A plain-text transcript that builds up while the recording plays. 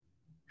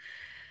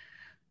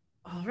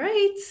All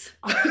right.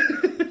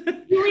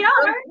 Here we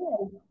are.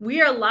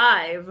 We are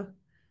live.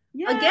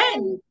 Yay.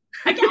 Again.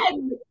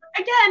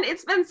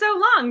 It's been so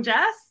long,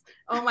 Jess.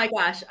 Oh my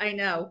gosh, I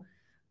know.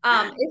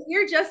 If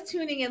you're just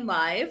tuning in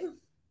live,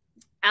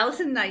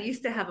 Allison and I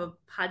used to have a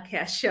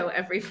podcast show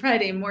every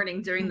Friday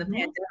morning during the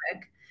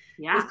pandemic.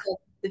 Yeah. It was called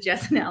the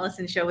Jess and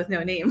Allison Show with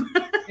no name.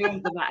 It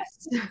was the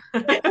best.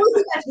 It was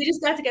the best. We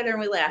just got together and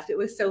we laughed. It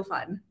was so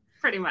fun.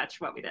 Pretty much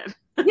what we did.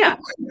 Yeah.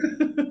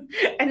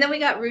 And then we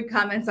got rude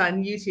comments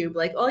on YouTube,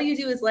 like, all you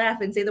do is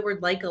laugh and say the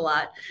word like a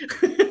lot.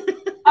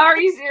 Are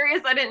you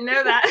serious? I didn't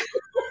know that.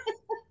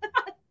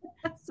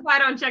 So I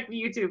don't check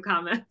the YouTube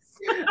comments.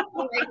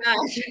 Oh my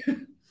gosh.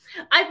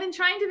 I've been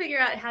trying to figure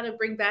out how to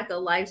bring back a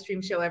live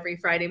stream show every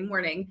Friday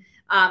morning.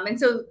 And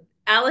so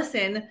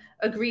Allison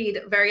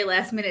agreed very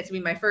last minute to be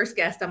my first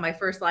guest on my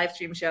first live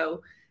stream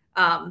show,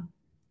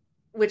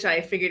 which I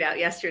figured out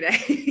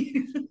yesterday.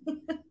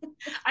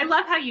 I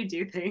love how you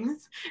do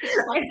things. It's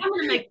just like, I'm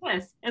going to make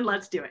this and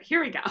let's do it.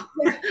 Here we go.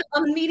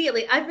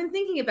 Immediately. I've been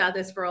thinking about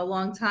this for a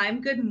long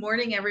time. Good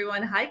morning,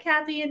 everyone. Hi,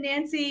 Kathy and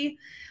Nancy.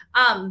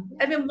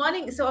 I've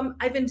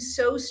been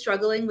so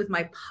struggling with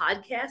my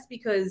podcast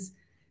because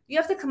you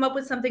have to come up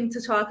with something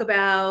to talk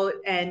about.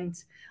 And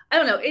I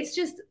don't know, it's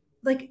just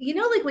like,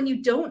 like when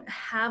you don't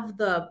have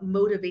the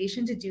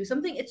motivation to do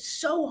something, it's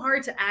so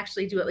hard to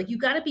actually do it. Like you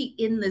got to be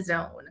in the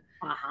zone.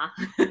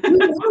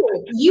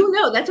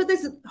 That's what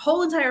this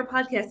whole entire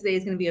podcast today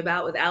is going to be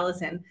about with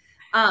Allison.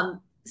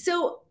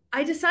 So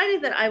I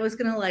decided that I was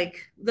going to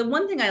the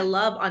one thing I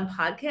love on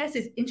podcasts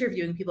is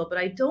interviewing people, but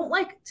I don't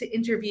like to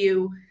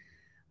interview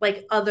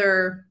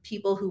other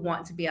people who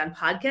want to be on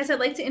podcasts. I'd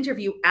like to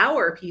interview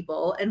our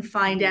people and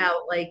find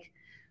out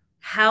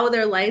how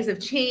their lives have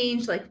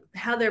changed,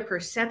 how their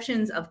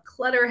perceptions of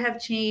clutter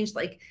have changed,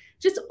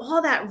 just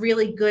all that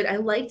really good. I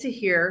like to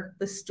hear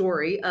the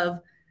story of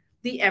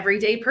the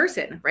everyday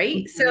person, right?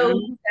 Mm-hmm.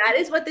 So that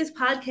is what this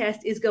podcast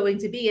is going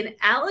to be. And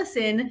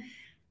Allison,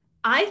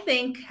 I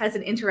think, has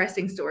an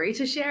interesting story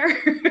to share.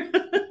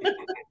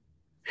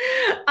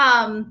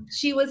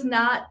 She was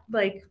not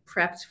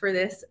prepped for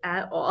this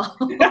at all.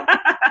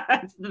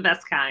 It's the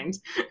best kind.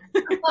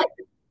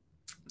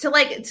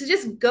 to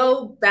just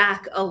go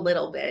back a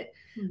little bit,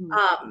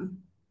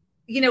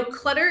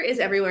 clutter is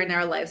everywhere in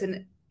our lives.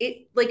 And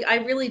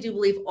I really do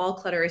believe all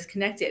clutter is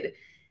connected.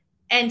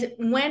 And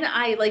when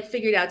I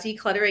figured out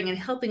decluttering and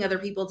helping other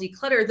people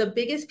declutter, the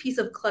biggest piece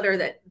of clutter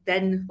that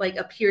then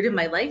appeared in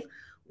my life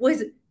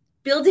was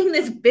building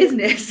this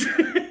business.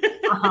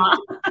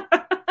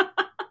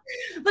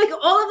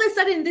 All of a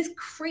sudden, this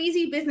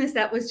crazy business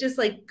that was just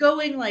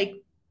going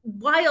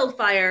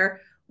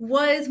wildfire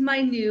was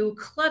my new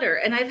clutter.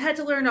 And I've had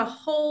to learn a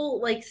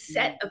whole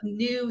set of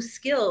new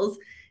skills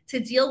to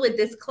deal with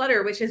this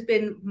clutter, which has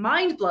been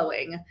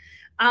mind-blowing.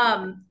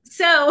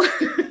 So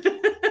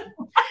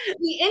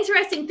the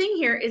interesting thing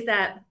here is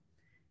that,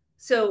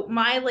 so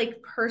my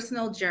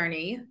personal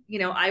journey,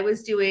 I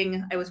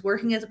was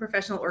working as a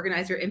professional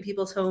organizer in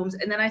people's homes.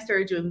 And then I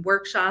started doing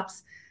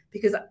workshops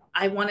because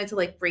I wanted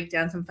to break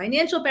down some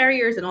financial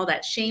barriers and all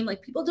that shame.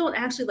 People don't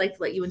actually like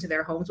to let you into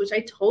their homes, which I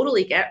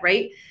totally get,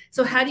 right?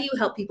 So how do you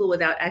help people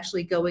without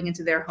actually going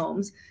into their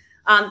homes?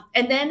 And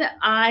then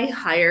I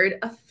hired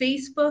a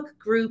Facebook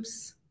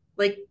groups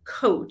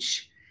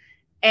coach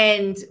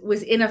and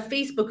was in a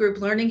Facebook group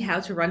learning how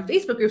to run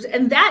Facebook groups.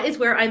 And that is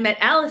where I met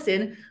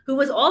Allison, who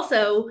was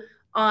also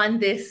on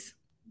this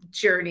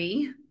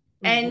journey.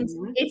 And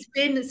it's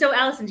been, so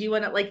Allison, do you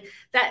want to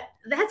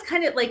that's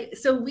kind of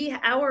so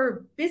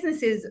our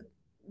businesses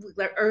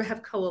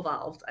have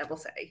co-evolved, I will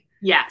say.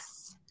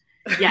 Yes.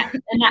 Yeah.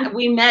 And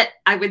we met,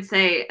 I would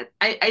say,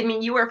 I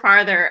mean, you were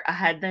farther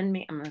ahead than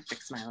me. I'm going to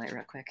fix my light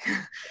real quick.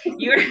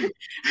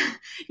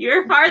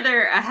 You're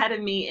farther ahead of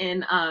me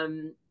in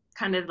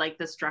kind of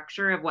the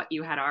structure of what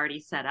you had already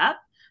set up.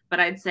 But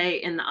I'd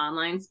say in the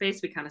online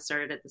space, we kind of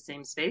started at the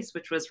same space,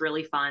 which was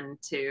really fun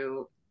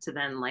to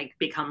then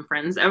become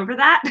friends over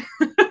that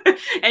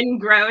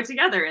and grow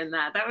together in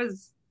that.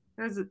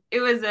 It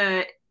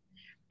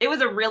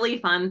was a really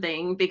fun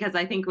thing because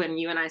I think when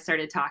you and I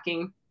started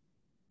talking,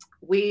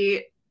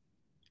 we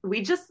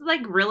just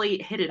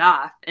really hit it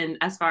off. And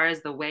as far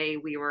as the way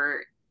we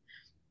were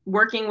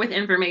working with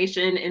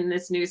information in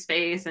this new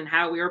space and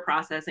how we were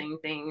processing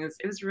things,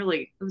 it was a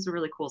really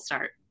cool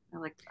start. I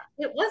liked that.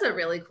 It was a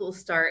really cool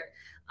start.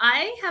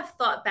 I have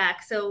thought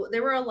back. So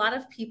there were a lot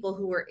of people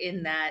who were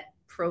in that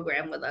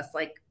program with us,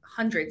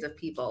 hundreds of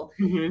people.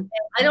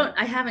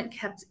 I haven't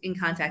kept in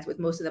contact with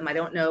most of them. I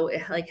don't know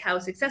how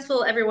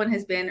successful everyone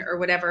has been or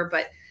whatever,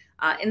 but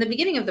in the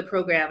beginning of the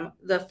program,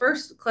 the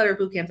first clutter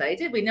bootcamp that I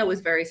did, we know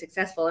was very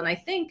successful. And I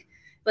think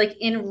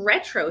in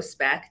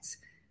retrospect,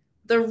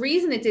 the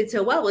reason it did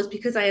so well was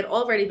because I had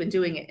already been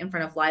doing it in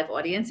front of live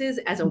audiences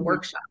as a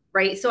workshop,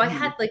 right? So I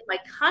had my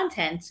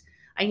content,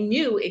 I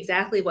knew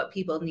exactly what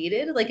people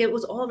needed. It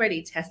was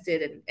already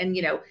tested and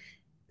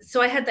so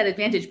I had that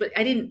advantage, but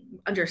I didn't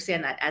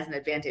understand that as an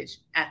advantage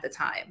at the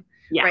time.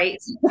 Yeah. Right.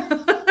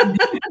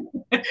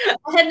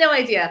 I had no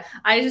idea.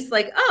 I just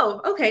like,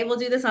 oh, okay, we'll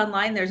do this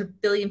online. There's a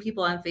billion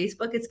people on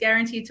Facebook. It's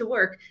guaranteed to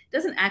work. It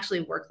doesn't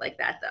actually work like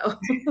that though.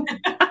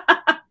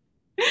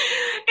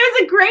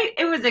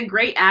 It was a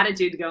great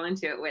attitude to go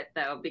into it with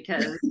though,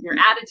 because your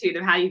attitude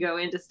of how you go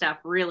into stuff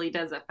really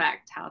does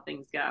affect how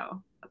things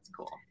go. That's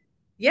cool.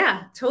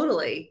 Yeah,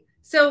 totally.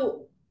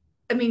 So,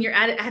 I mean, your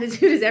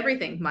attitude is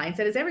everything.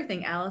 Mindset is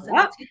everything, Allison.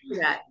 Yep. I'll teach you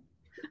that.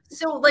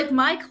 So like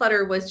my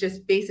clutter was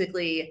just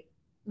basically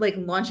like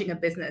launching a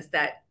business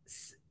that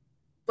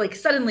like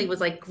suddenly was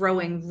like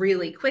growing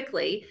really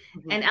quickly.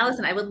 Mm-hmm. And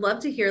Allison, I would love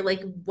to hear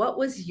like, what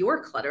was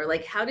your clutter?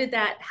 Like, how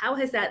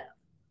has that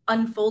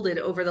unfolded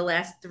over the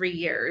last 3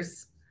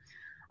 years?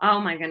 Oh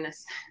my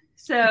goodness.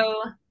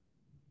 So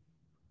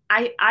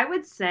I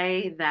would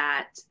say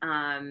that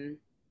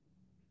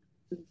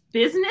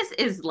business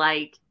is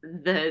like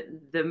the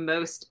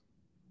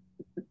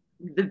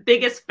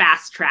biggest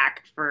fast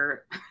track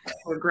for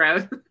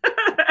growth.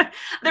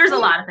 There's a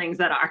lot of things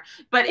that are,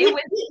 but it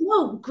was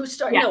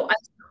no, I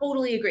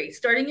totally agree.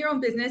 Starting your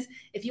own business,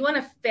 if you want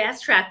to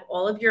fast track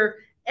all of your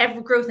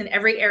growth in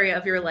every area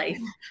of your life,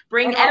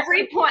 bring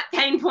every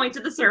pain point to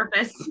the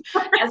surface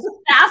as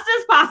fast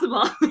as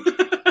possible.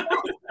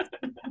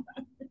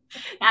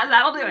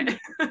 That'll do it.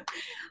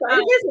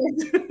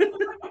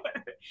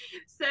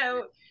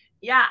 So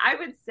yeah, I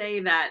would say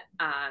that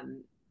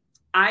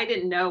I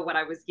didn't know what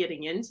I was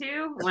getting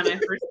into when I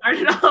first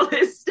started all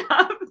this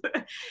stuff.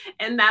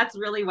 And that's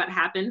really what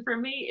happened for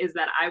me, is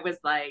that I was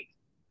like,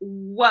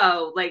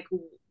 whoa, like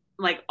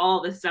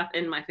all this stuff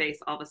in my face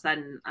all of a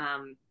sudden.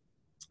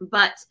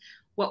 But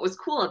what was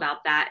cool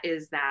about that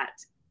is that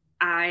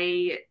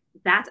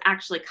that's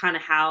actually kind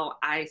of how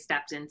I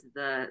stepped into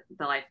the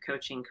life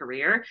coaching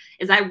career.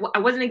 Is I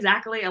wasn't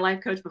exactly a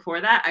life coach before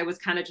that. I was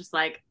kind of just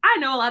like, I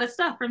know a lot of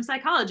stuff from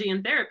psychology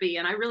and therapy,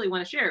 and I really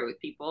want to share it with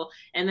people.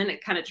 And then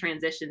it kind of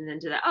transitioned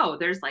into that, oh,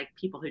 there's like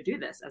people who do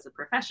this as a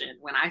profession,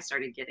 when I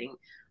started getting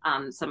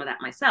some of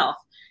that myself.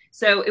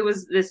 So it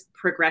was this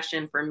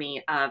progression for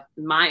me of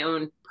my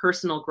own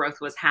personal growth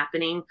was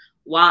happening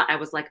while I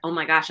was like, oh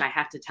my gosh, I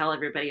have to tell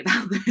everybody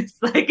about this.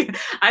 Like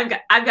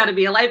I've got to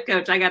be a life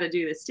coach. I got to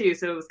do this too.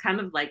 So it was kind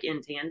of like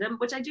in tandem,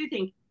 which I do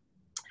think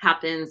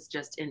happens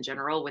just in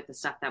general with the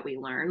stuff that we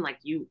learn. Like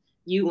you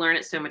learn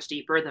it so much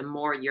deeper, the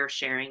more you're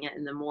sharing it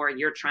and the more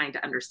you're trying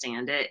to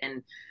understand it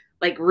and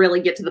like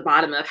really get to the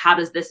bottom of how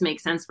does this make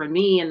sense for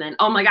me? And then,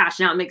 oh my gosh,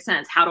 now it makes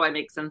sense. How do I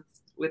make sense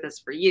with this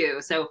for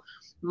you? So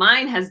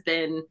mine has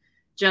been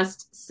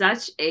just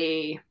such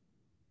a,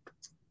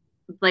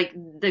 like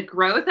the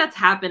growth that's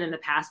happened in the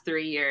past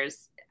 3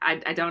 years.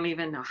 I don't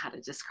even know how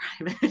to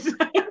describe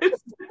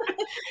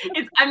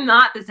it. I'm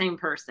not the same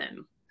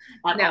person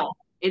at all.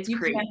 It's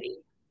crazy.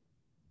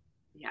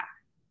 Yeah.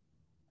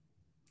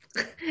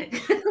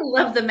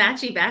 Love the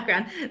matchy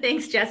background.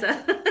 Thanks,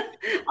 Jessa.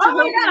 Oh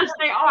my gosh,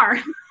 they are.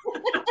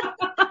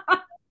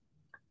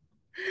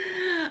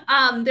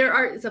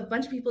 There's a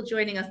bunch of people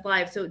joining us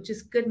live. So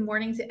just good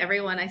morning to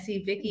everyone. I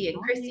see Vicky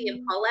and Christy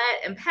and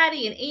Paulette and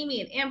Patty and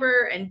Amy and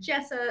Amber and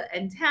Jessa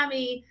and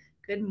Tammy.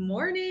 Good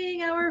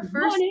morning, our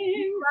first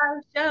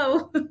live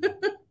show.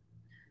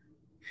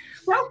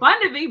 So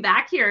fun to be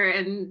back here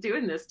and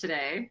doing this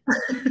today.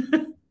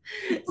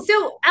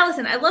 So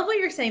Allison, I love what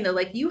you're saying though.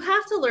 Like you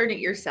have to learn it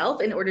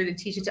yourself in order to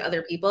teach it to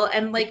other people.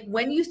 And like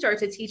when you start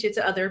to teach it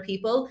to other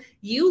people,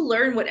 you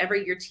learn whatever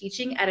you're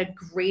teaching at a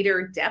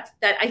greater depth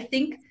that I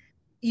think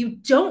you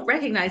don't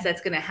recognize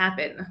that's going to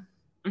happen.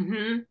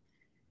 Mm-hmm.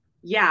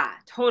 Yeah,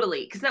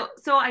 totally.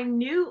 So I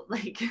knew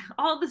like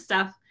all the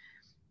stuff,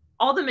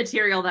 all the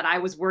material that I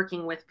was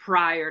working with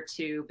prior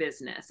to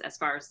business, as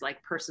far as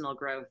like personal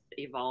growth,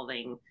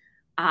 evolving.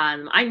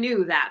 I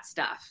knew that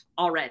stuff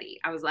already.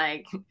 I was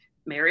like,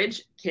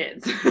 marriage,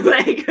 kids.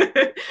 Like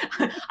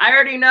I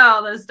already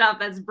know the stuff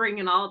that's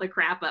bringing all the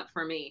crap up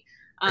for me.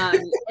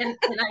 And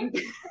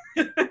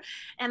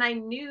I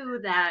knew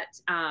that,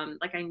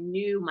 like I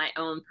knew my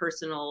own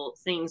personal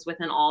things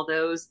within all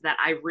those that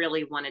I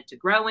really wanted to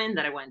grow in,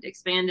 that I wanted to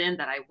expand in,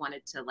 that I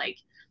wanted to like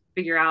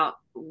figure out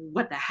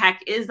what the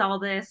heck is all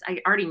this. I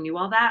already knew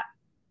all that,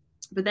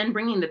 but then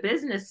bringing the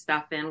business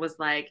stuff in was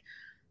like,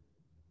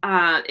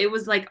 it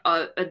was like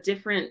a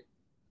different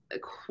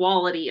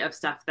quality of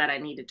stuff that I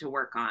needed to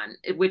work on,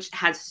 which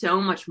has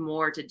so much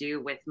more to do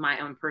with my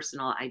own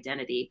personal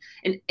identity,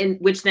 and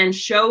which then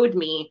showed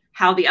me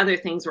how the other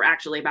things were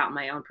actually about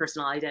my own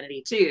personal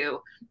identity too.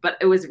 But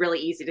it was really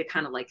easy to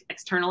kind of like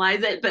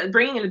externalize it. But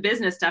bringing in the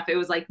business stuff, it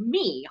was like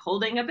me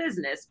holding a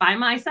business by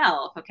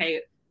myself.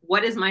 Okay,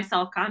 what is my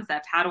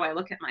self-concept? How do I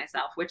look at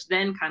myself? Which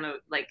then kind of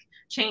like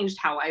changed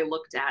how I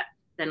looked at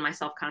then my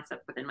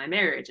self-concept within my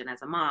marriage and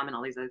as a mom and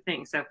all these other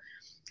things. So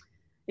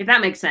if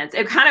that makes sense,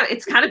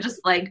 it's kind of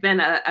just like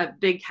been a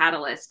big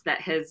catalyst that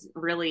has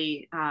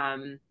really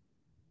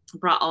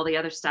brought all the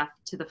other stuff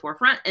to the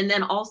forefront. And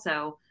then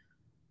also,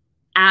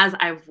 as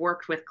I've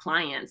worked with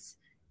clients,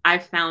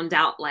 I've found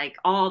out like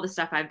all the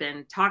stuff I've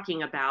been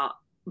talking about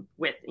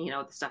with,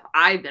 the stuff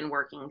I've been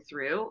working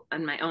through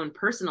in my own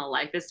personal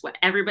life is what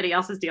everybody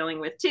else is dealing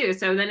with too.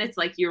 So then it's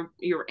like you're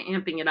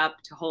amping it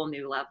up to whole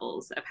new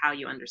levels of how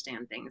you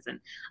understand things. And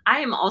I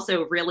am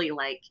also really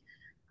like,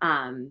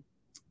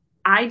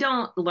 I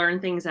don't learn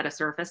things at a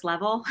surface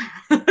level.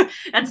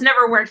 That's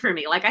never worked for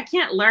me. Like I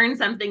can't learn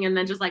something and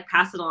then just like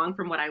pass it along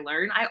from what I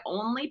learn. I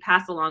only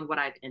pass along what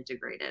I've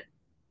integrated,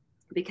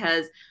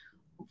 because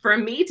for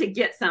me to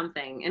get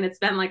something, and it's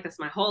been like this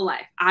my whole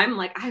life, I'm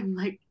like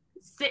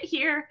sit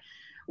here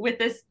with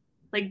this,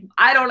 like,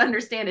 I don't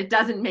understand. It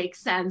doesn't make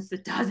sense.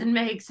 It doesn't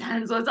make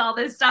sense. What's all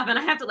this stuff? And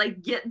I have to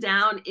like get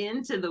down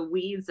into the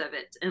weeds of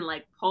it and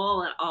like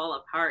pull it all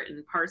apart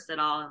and parse it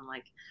all and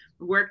like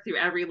work through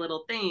every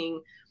little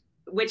thing,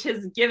 which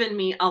has given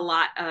me a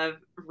lot of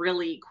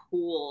really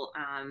cool,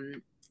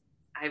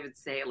 I would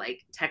say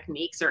like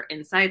techniques or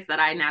insights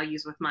that I now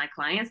use with my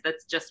clients.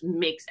 That's just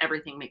makes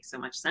everything make so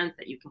much sense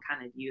that you can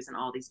kind of use in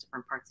all these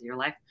different parts of your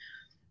life.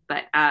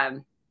 But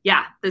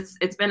yeah, it's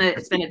been a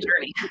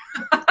journey.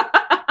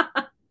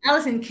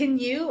 Allison,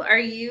 are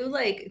you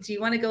like, do you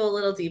want to go a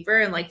little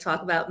deeper and like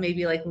talk about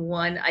maybe like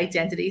one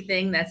identity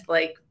thing that's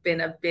like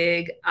been a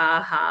big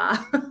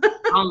aha?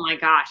 Oh my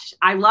gosh.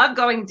 I love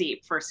going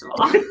deep, first of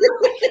all.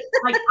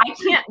 Like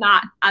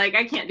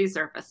I can't do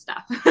surface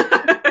stuff.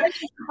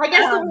 I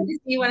guess the one is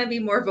you want to be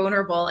more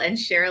vulnerable and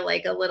share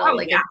like a little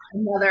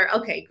another.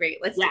 Okay, great.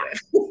 Let's do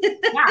it.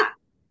 Yeah.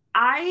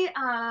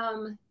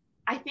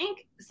 I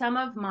think some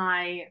of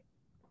my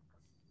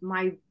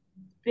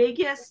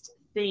biggest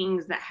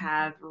things that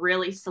have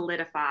really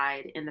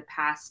solidified in the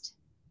past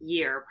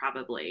year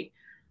probably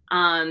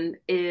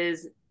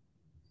is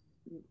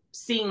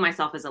seeing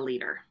myself as a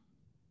leader.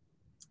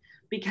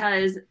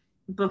 Because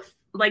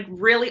like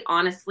really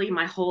honestly,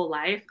 my whole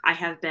life I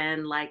have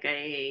been like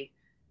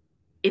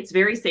it's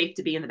very safe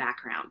to be in the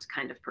background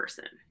kind of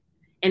person.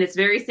 And it's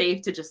very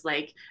safe to just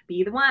like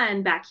be the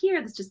one back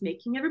here that's just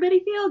making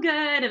everybody feel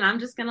good. And I'm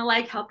just going to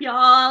like help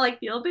y'all like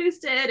feel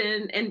boosted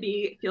and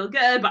feel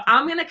good. But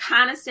I'm going to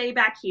kind of stay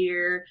back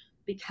here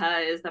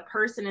because the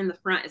person in the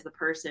front is the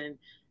person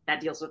that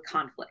deals with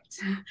conflict.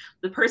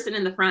 The person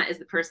in the front is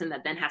the person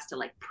that then has to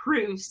like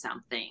prove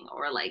something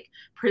or like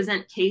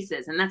present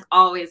cases. And that's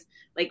always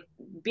like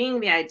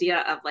being the idea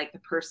of like the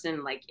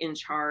person like in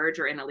charge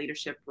or in a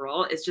leadership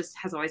role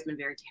has always been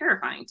very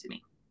terrifying to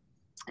me.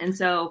 And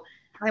so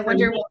I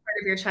wonder what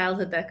part of your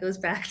childhood that goes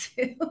back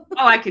to.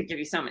 Oh, I could give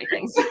you so many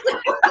things.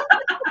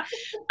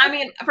 I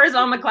mean, first of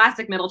all, I'm a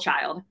classic middle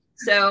child.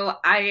 So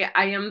I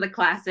am the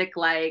classic,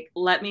 like,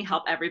 let me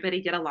help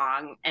everybody get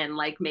along and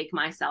like make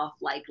myself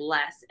like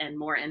less and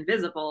more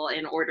invisible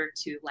in order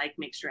to like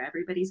make sure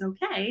everybody's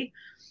okay.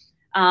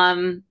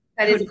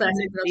 That is a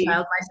classic middle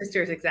child. My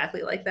sister is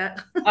exactly like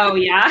that. Oh,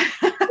 yeah.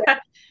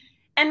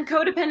 And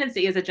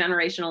codependency is a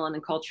generational and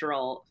a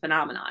cultural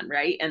phenomenon,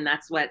 right? And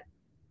that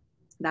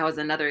was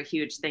another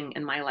huge thing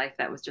in my life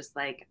that was just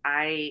like,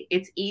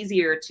 it's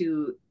easier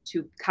to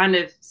kind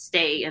of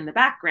stay in the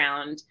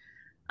background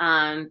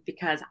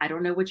because I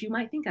don't know what you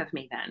might think of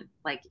me then.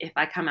 Like if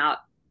I come out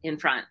in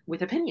front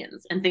with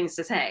opinions and things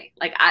to say,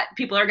 like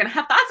people are going to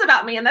have thoughts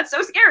about me and that's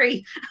so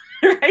scary,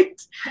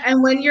 right?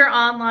 And when you're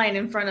online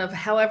in front of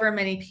however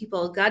many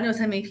people, God knows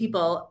how many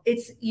people,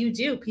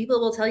 people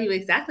will tell you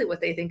exactly what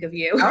they think of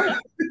you.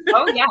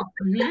 Oh yeah.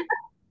 Mm-hmm.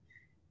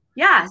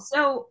 Yeah.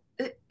 So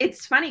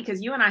it's funny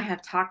because you and I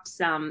have talked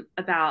some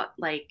about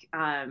like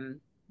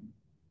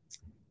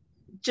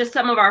just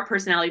some of our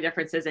personality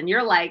differences, and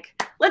you're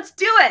like, let's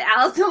do it,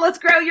 Allison, let's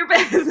grow your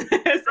business.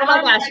 Oh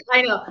my gosh,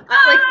 I know.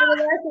 Like for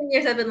the last 10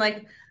 years, I've been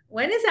like,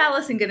 when is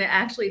Allison going to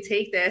actually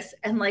take this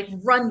and like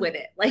run with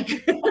it? Like,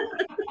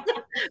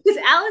 because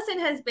Allison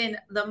has been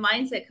the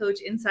mindset coach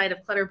inside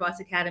of Clutter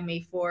Boss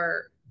Academy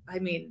for,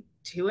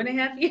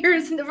 2.5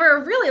 years, for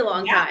a really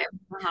long time,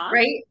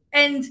 right?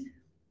 And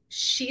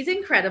she's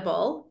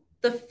incredible.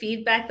 The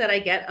feedback that I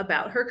get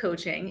about her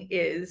coaching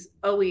is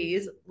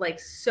always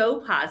like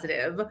so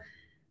positive.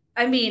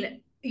 I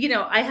mean,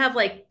 I have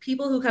like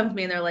people who come to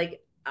me and they're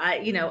like,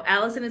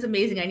 Allison is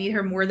amazing. I need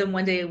her more than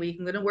one day a week.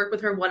 I'm going to work with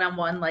her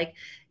one-on-one. Like,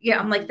 yeah,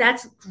 I'm like,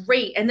 that's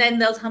great. And then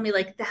they'll tell me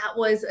like, that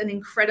was an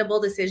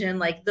incredible decision.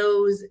 Like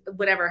those,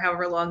 whatever,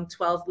 however long,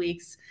 12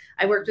 weeks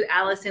I worked with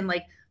Allison,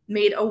 like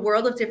made a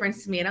world of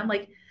difference to me. And I'm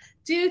like,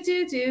 do.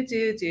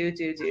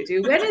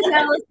 When is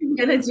Allison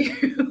going to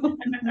do more?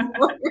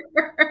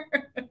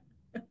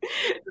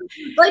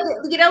 Like,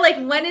 like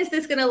when is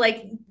this going to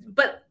like,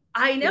 but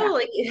I know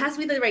like it has to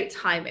be the right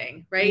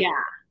timing, right?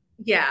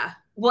 Yeah.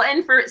 Well,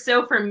 and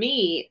for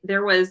me,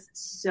 there was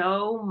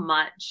so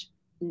much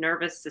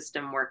nervous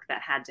system work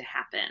that had to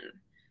happen.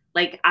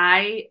 Like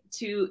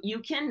you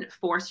can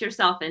force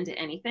yourself into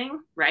anything,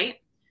 right?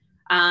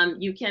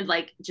 You can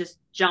like just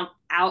jump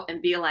out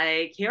and be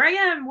like, here I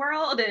am,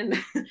 world, and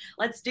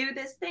let's do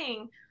this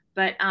thing.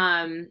 But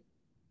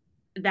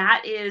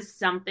that is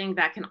something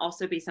that can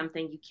also be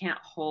something you can't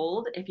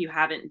hold if you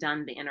haven't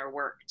done the inner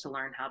work to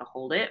learn how to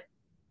hold it.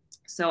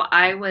 So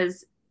I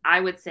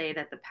would say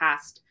that the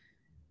past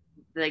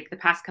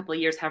couple of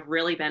years have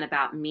really been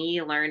about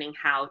me learning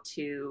how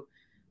to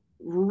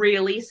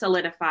really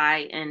solidify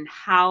in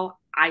how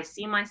I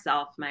see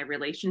myself, my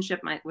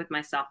relationship with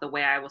myself, the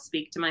way I will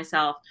speak to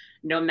myself,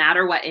 no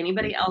matter what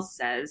anybody else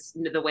says,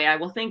 the way I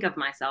will think of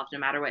myself, no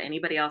matter what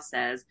anybody else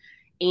says,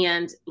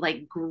 and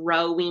like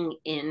growing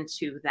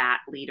into that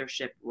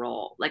leadership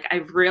role. Like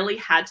I've really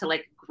had to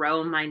like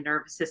grow my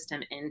nervous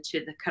system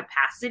into the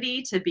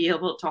capacity to be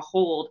able to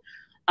hold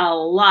a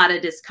lot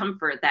of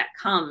discomfort that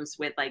comes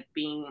with like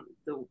being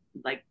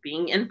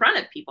in front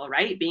of people,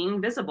 right? Being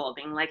visible,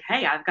 being like,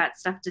 hey, I've got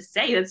stuff to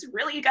say that's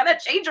really gonna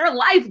change your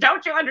life,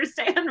 don't you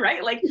understand?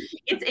 Right? Like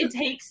it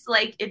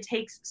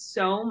takes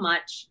so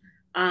much.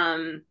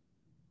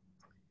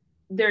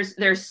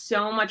 There's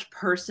so much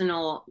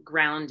personal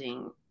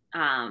grounding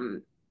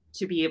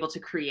to be able to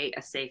create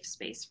a safe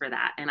space for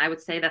that. And I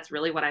would say that's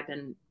really what I've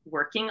been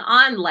working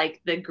on, like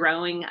the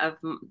growing of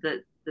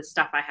the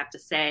stuff I have to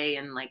say,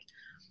 and like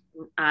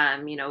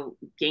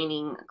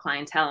gaining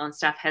clientele and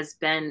stuff has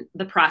been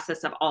the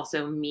process of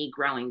also me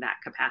growing that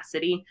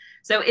capacity.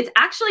 So it's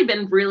actually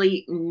been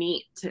really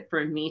neat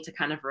for me to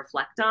kind of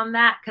reflect on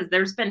that, because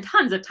there's been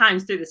tons of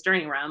times through this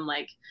journey where I'm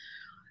like,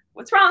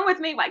 what's wrong with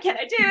me? Why can't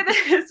I do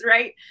this?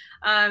 Right.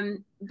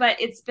 But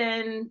it's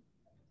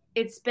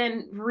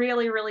been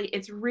really, really,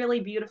 it's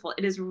really beautiful.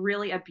 It is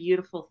really a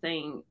beautiful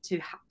thing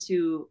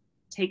to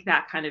take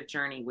that kind of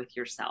journey with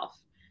yourself.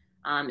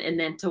 And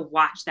then to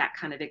watch that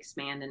kind of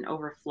expand and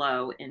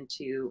overflow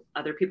into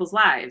other people's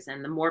lives,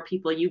 and the more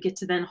people you get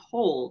to then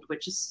hold,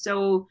 which is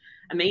so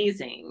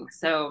amazing.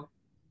 So,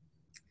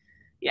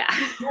 yeah.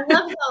 I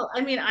love how,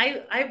 I mean,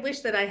 I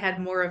wish that I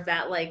had more of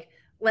that, like,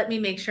 let me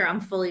make sure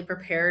I'm fully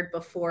prepared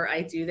before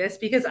I do this,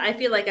 because I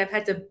feel like I've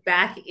had to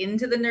back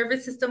into the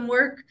nervous system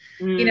work,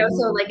 so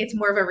like it's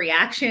more of a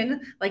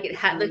reaction, like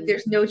like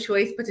there's no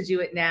choice but to do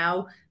it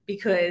now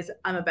because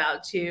I'm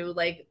about to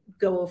like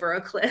go over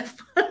a cliff.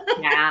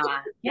 Yeah.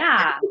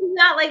 Yeah.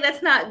 Not like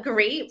that's not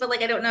great, but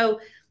like I don't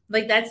know,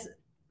 like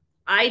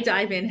I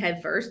dive in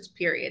head first,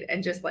 period.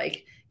 And just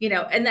like,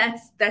 and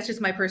that's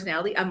just my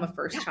personality. I'm a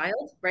first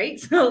child, right?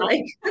 So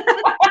like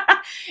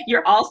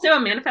you're also a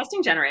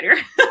manifesting generator.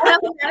 I'm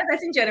a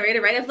manifesting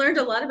generator, right? I've learned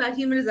a lot about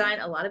human design,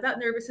 a lot about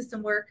nervous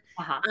system work.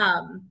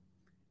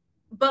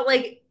 But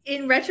like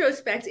in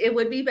retrospect, it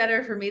would be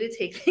better for me to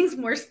take things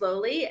more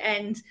slowly,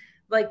 and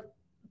like,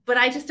 but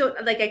I just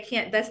don't like, I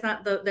can't, that's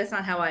not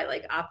how I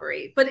like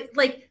operate. But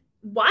like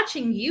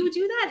watching you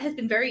do that has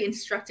been very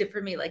instructive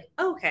for me. Like,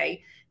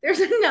 okay, there's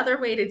another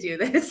way to do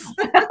this.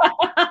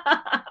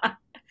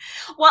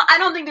 Well, I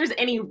don't think there's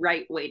any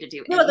right way to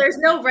do it. No, there's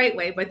no right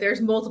way, but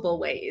there's multiple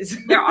ways.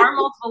 There are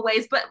multiple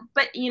ways, but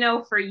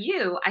for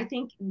you, I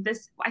think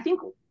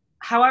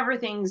however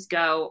things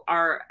go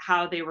are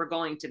how they were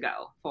going to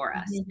go for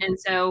us. Mm-hmm. And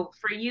so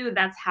for you,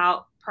 that's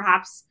how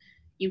perhaps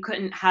you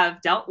couldn't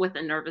have dealt with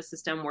the nervous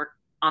system work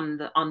on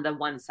the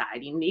one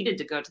side. You needed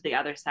to go to the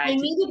other side. I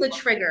needed the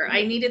trigger.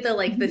 I needed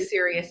the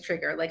serious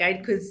trigger. Like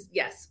because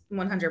yes,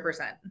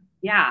 100%.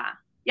 Yeah.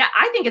 Yeah,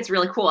 I think it's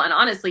really cool. And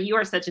honestly, you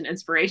are such an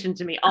inspiration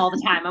to me all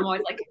the time. I'm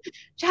always like,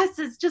 Jess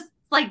is just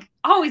like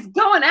always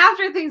going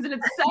after things, and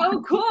it's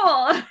so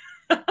cool.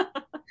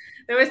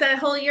 There was that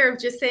whole year of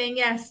just saying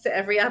yes to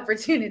every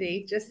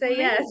opportunity. Just say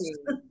yes.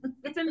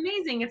 It's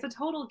amazing. It's a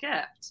total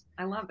gift.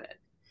 I love it.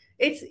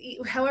 It's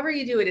however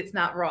you do it, it's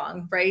not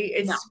wrong, right?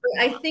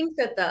 I think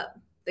that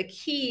the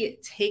key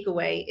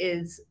takeaway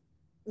is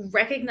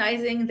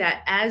recognizing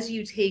that as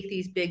you take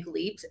these big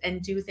leaps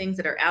and do things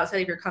that are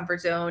outside of your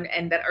comfort zone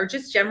and that are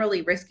just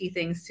generally risky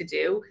things to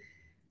do,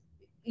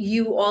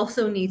 you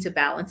also need to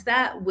balance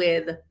that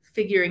with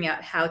figuring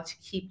out how to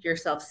keep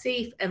yourself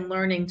safe and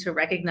learning to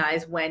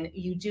recognize when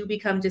you do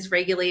become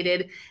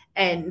dysregulated,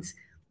 and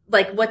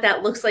like what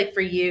that looks like for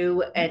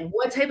you and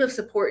what type of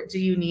support do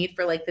you need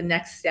for like the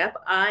next step.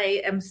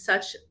 I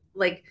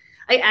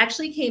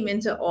actually came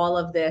into all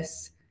of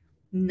this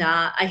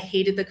I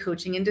hated the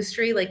coaching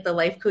industry, like the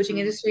life coaching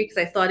industry, because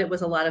I thought it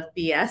was a lot of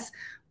BS.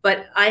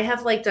 But I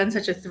have like done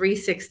such a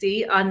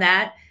 360 on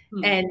that.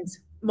 And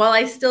while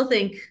I still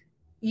think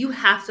you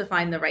have to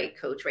find the right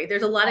coach, right?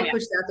 There's a lot of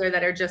coaches out there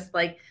that are just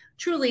like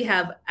truly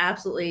have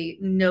absolutely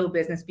no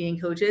business being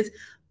coaches.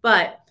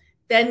 But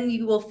then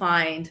you will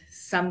find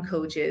some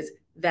coaches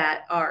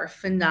that are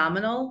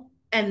phenomenal,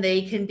 and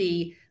they can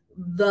be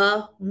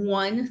the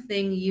one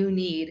thing you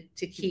need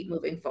to keep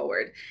moving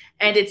forward.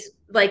 And it's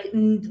like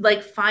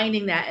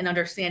finding that and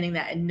understanding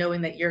that and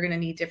knowing that you're going to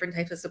need different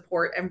types of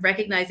support and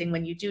recognizing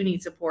when you do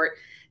need support.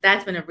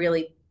 That's been a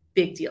really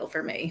big deal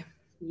for me.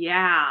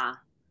 Yeah,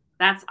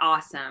 that's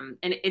awesome.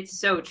 And it's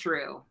so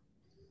true.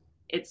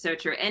 It's so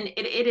true. And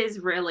it is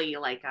really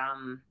like,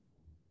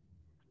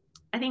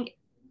 I think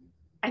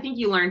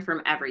you learn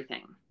from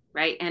everything,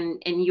 right?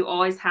 And you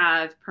always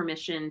have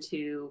permission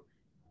to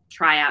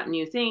try out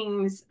new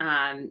things,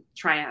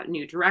 try out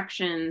new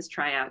directions,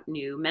 try out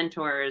new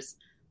mentors.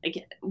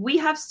 Like we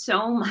have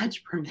so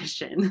much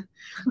permission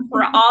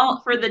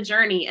for the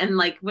journey, and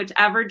like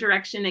whichever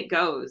direction it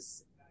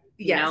goes.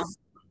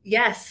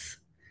 Yes.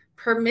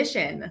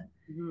 Permission.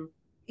 Mm-hmm.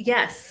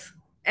 Yes.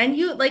 And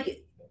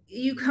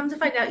you come to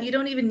find out you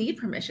don't even need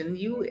permission.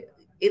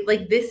 it,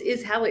 like, this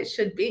is how it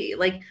should be.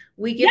 Like,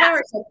 we give Yes.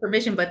 ourselves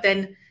permission, but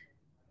then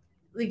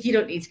like, you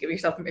don't need to give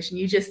yourself permission.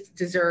 You just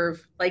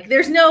deserve, like,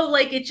 there's no,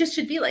 like, it just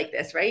should be like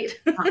this, right?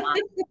 Uh-huh.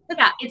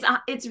 Yeah,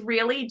 it's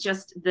really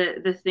just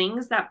the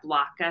things that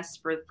block us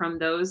from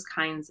those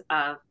kinds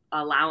of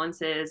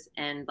allowances,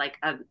 and like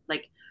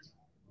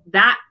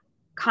that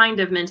kind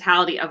of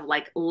mentality of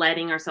like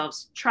letting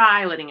ourselves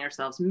try, letting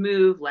ourselves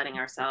move, letting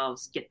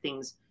ourselves get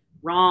things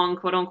wrong,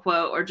 quote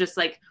unquote, or just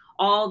like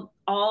all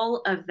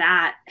of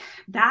that.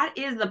 That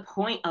is the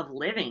point of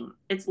living.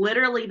 It's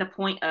literally the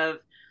point of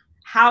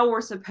how we're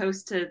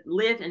supposed to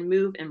live and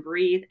move and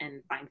breathe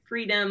and find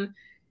freedom.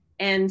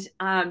 And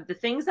the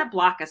things that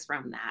block us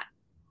from that,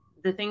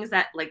 the things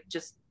that like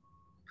just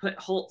put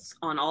halts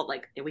on all,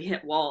 like we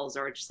hit walls,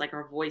 or just like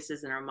our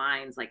voices in our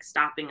minds, like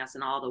stopping us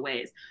in all the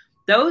ways.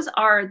 Those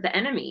are the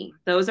enemy.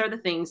 Those are the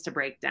things to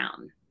break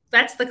down.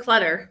 That's the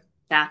clutter.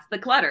 That's the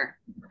clutter.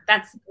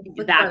 That's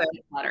the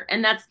clutter.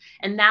 And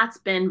that's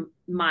been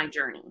my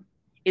journey,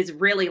 is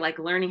really like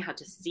learning how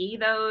to see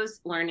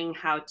those, learning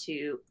how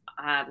to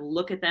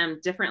look at them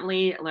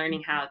differently,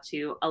 learning how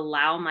to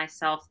allow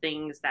myself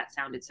things that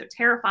sounded so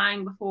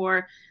terrifying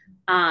before.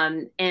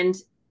 And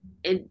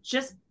it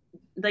just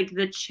like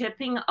the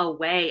chipping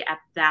away at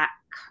that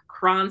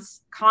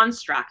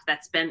construct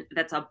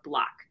that's a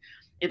block.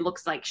 It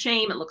looks like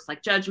shame. It looks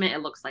like judgment.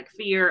 It looks like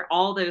fear,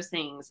 all those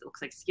things. It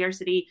looks like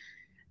scarcity.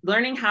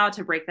 Learning how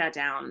to break that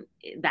down,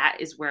 that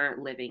is where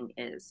living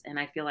is. And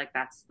I feel like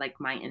that's like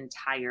my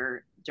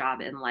entire job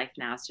in life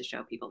now, is to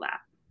show people that.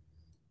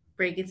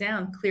 Break it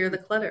down, clear the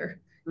clutter,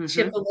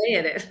 chip away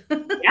at it.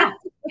 Yeah.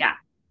 Yeah.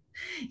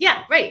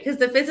 Yeah, right. Because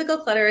the physical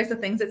clutter is the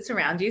things that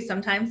surround you.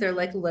 Sometimes they're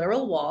like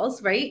literal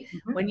walls, right?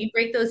 When you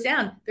break those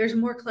down, there's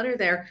more clutter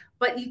there,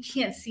 but you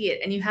can't see it.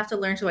 And you have to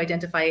learn to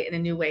identify it in a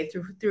new way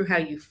through how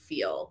you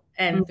feel,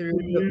 and through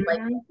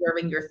like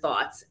observing your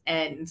thoughts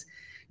and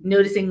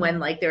noticing when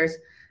like there's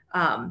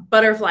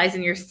butterflies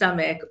in your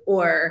stomach,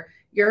 or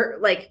you're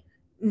like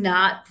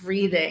not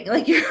breathing,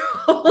 like you're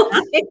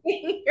holding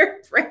your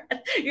breath.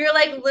 You're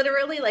like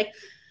literally like,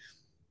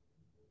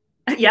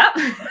 yep.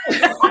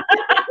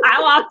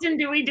 How often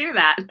do we do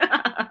that?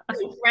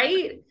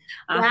 Right?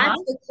 That's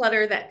the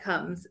clutter that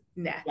comes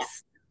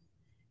next.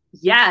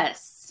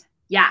 Yes.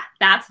 Yeah.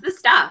 That's the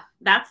stuff.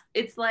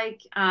 It's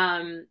like,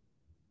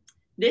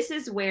 this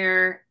is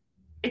where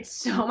it's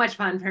so much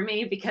fun for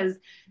me, because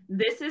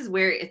this is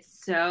where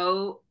it's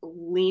so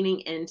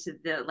leaning into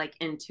the like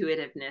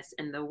intuitiveness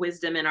and the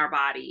wisdom in our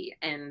body,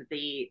 and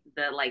the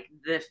like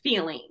the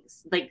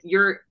feelings, like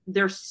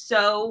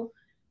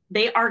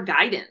they are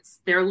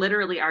guidance. They're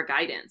literally our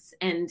guidance.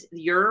 And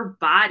your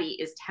body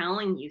is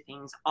telling you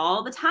things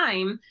all the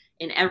time,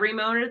 in every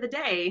moment of the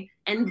day.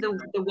 And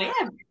the way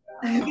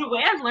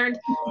I've learned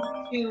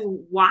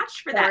to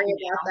watch for that.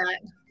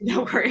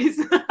 No worries.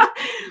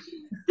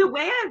 The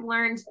way I've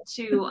learned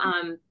to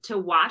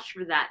watch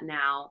for that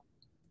now,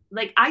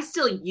 like I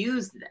still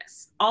use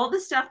this. All the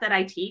stuff that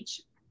I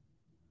teach,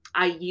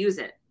 I use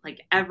it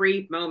like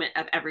every moment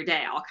of every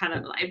day.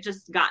 I've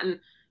just gotten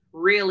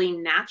really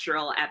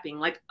natural at being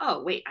like,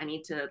 oh wait, I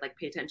need to like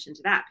pay attention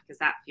to that, because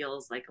that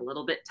feels like a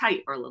little bit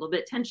tight, or a little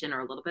bit tension,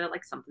 or a little bit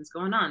like something's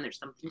going on. There's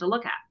something to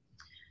look at.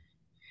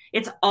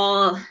 It's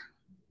all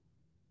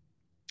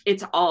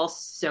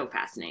so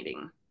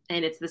fascinating.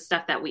 And it's the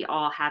stuff that we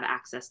all have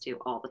access to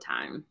all the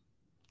time.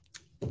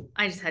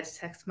 I just had to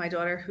text my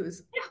daughter,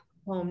 who's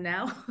home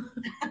now,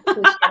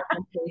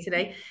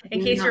 today.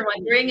 In case you're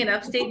wondering, in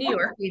upstate New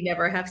York, we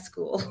never have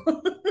school.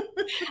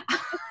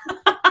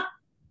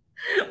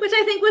 Which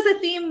I think was a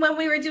theme when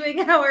we were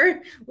doing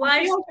our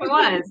live. It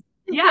was.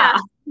 Yeah.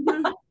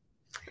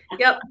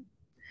 Yep.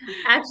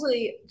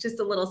 Actually, just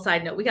a little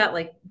side note, we got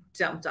like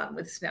dumped on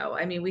with snow.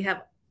 I mean, we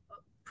have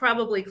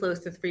probably close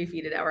to 3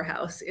 feet at our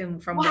house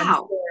from one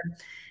storm.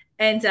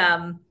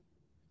 And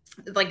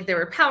like there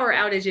were power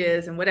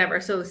outages and whatever.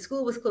 So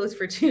school was closed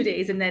for 2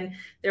 days. And then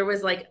there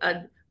was like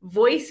a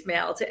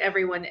voicemail to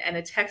everyone and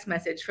a text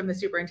message from the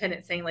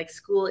superintendent saying like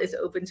school is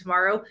open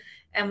tomorrow.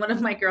 And one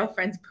of my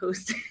girlfriends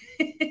posted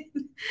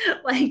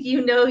like,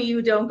 you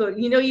don't go,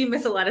 you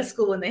miss a lot of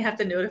school when they have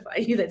to notify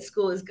you that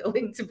school is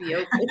going to be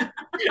open.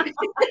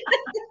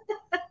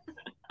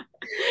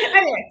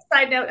 Anyway,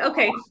 side note.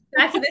 Okay,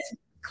 back to this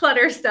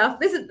clutter stuff.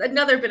 This is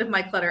another bit of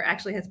my clutter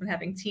actually has been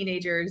having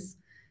teenagers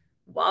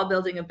while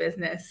building a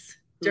business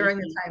during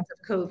the times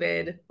of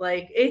COVID.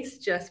 Like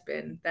that's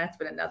been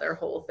another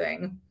whole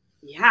thing.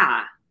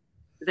 Yeah.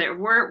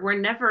 We're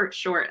never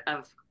short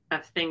of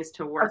things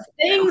to work.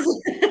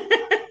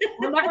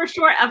 We're never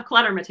short of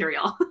clutter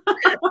material.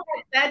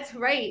 That's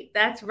right.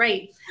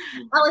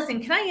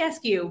 Allison, can I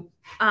ask you,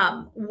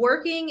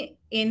 working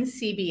in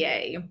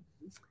CBA,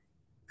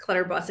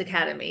 Clutter Boss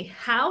Academy,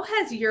 how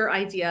has your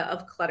idea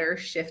of clutter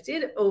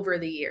shifted over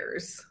the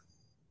years?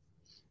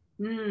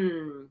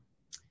 Well,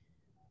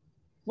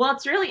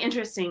 it's really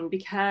interesting,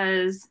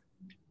 because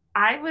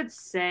I would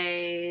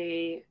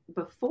say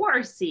before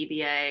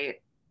CBA,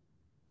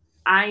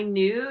 I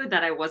knew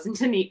that I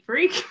wasn't a neat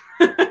freak,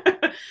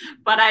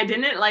 but I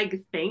didn't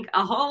like think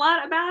a whole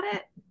lot about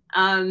it.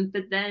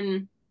 But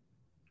then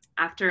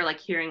after like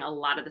hearing a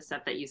lot of the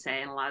stuff that you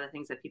say and a lot of the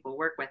things that people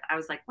work with, I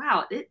was like,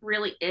 wow, it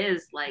really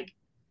is like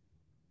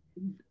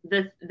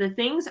the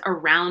things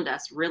around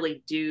us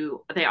really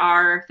do, they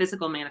are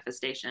physical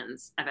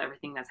manifestations of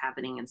everything that's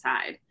happening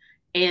inside.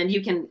 And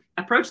you can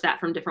approach that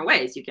from different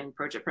ways. You can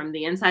approach it from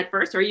the inside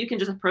first, or you can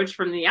just approach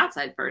from the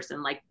outside first,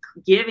 and like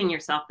giving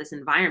yourself this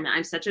environment.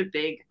 I'm such a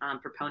big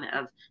proponent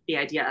of the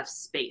idea of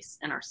space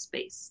in our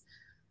space.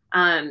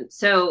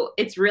 So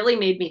it's really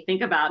made me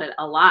think about it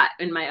a lot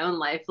in my own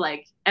life.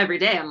 Like every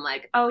day I'm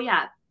like, oh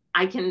yeah,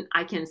 I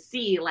can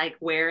see like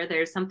where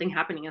there's something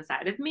happening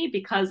inside of me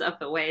because of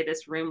the way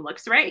this room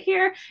looks right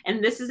here.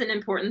 And this is an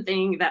important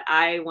thing that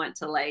I want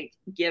to like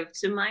give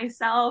to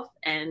myself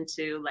and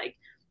to like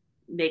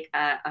make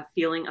a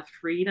feeling of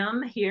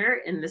freedom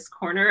here in this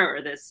corner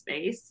or this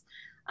space.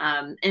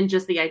 And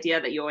just the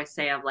idea that you always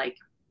say of like,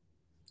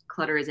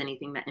 clutter is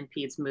anything that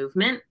impedes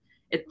movement.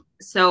 It's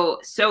so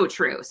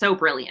true, so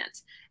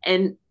brilliant.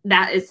 And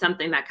that is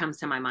something that comes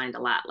to my mind a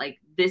lot. Like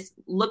this,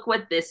 look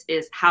what this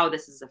is, how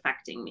this is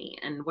affecting me,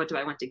 and what do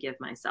I want to give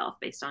myself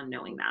based on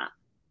knowing that.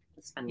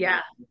 It's been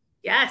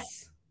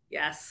Yes.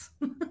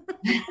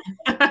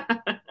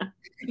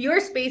 Your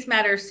space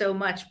matters so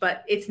much,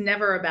 but it's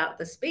never about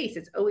the space.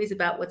 It's always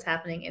about what's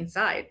happening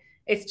inside.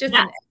 It's just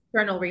an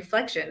external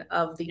reflection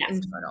of the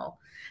internal.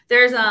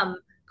 There's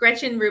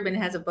Gretchen Rubin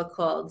has a book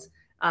called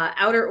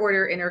Outer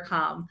Order, Inner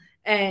Calm.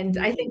 And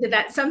I think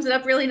that sums it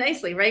up really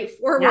nicely, right?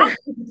 Forward,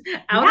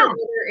 outer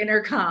order,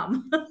 inner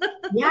calm.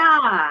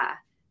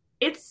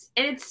 It's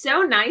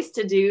so nice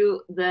to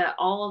do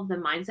all of the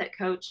mindset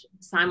coach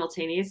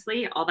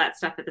simultaneously, all that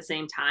stuff at the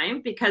same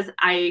time, because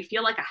I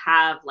feel like I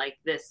have like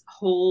this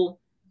whole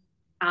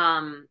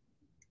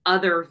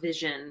other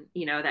vision,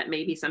 you know, that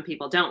maybe some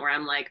people don't, where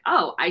I'm like,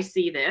 oh, I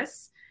see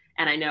this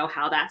and I know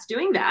how that's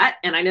doing that.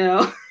 And I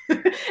know,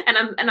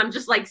 and I'm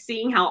just like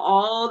seeing how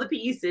all the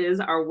pieces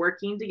are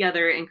working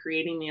together and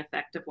creating the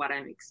effect of what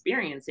I'm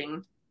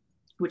experiencing,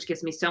 which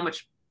gives me so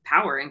much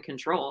power and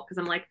control. Cause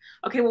I'm like,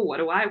 okay, well, what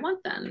do I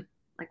want then?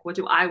 Like, what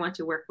do I want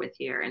to work with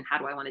here? And how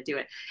do I want to do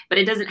it? But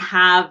it doesn't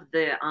have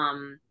the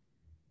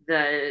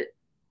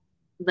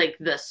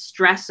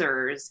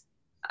stressors.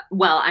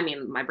 Well, I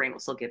mean, my brain will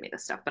still give me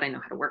this stuff, but I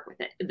know how to work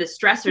with it. The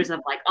stressors of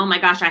like, oh my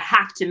gosh, I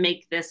have to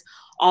make this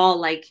all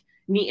like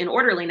neat and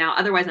orderly now.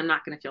 Otherwise I'm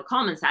not going to feel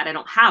calm inside. I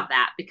don't have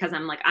that, because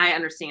I'm like, I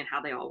understand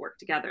how they all work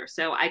together.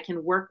 So I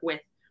can work with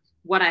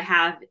what I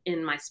have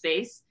in my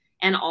space.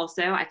 And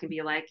also I can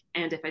be like,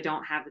 and if I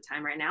don't have the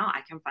time right now,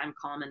 I can find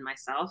calm in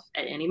myself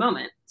at any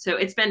moment. So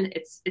it's fun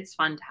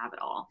to have it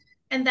all.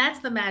 And that's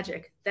the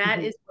magic.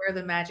 That is where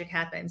the magic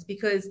happens,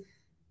 because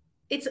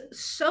it's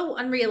so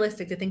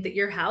unrealistic to think that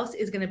your house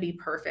is going to be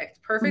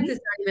perfect. Perfect is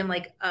not even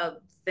like a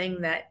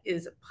thing that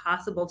is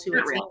possible to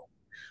attain.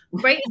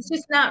 Right? It's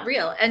just not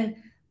real. And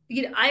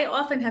you know, I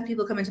often have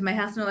people come into my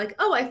house and they're like,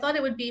 oh, I thought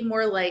it would be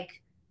more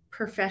like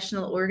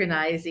professional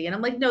organizing. And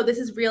I'm like, no, this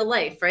is real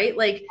life, right?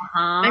 Like,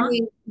 I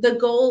mean, the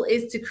goal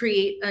is to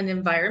create an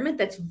environment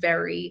that's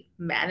very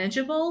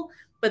manageable,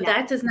 but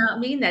that does not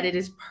mean that it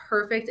is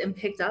perfect and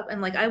picked up.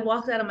 And like, I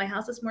walked out of my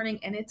house this morning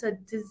and it's a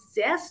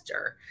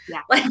disaster.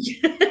 Like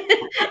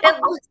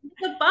it looks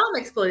like a bomb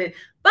exploded,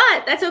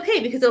 but that's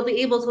okay, because they'll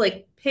be able to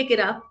like pick it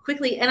up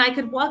quickly. And I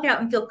could walk out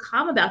and feel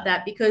calm about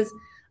that, because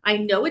I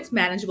know it's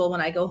manageable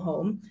when I go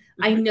home.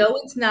 I know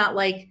it's not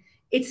like,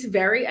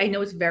 I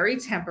know it's very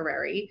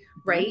temporary,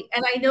 right?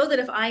 And I know that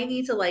if I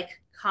need to like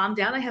calm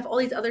down, I have all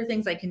these other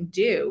things I can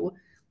do.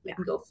 I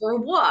can go for a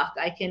walk.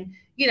 I can,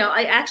 you know,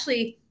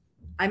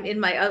 I'm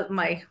in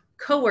my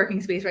co-working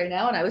space right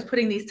now, and I was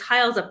putting these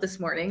tiles up this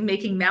morning,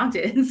 making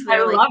mountains. I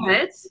love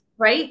it.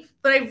 Right?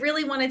 But I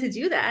really wanted to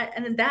do that.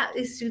 And then that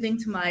is soothing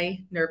to my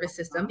nervous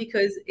system,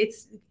 because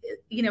it's,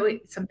 you know,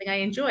 it's something I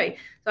enjoy.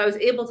 So I was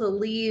able to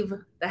leave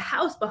the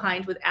house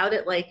behind without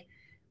it like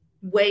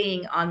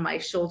weighing on my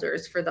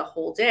shoulders for the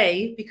whole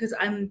day, because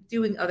I'm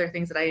doing other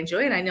things that I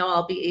enjoy. And I know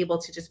I'll be able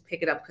to just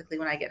pick it up quickly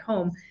when I get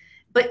home.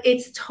 But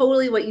it's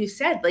totally what you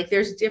said. Like,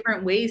 there's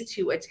different ways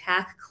to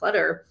attack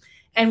clutter.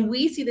 And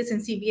we see this in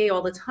CBA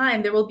all the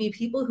time. There will be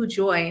people who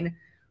join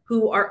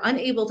who are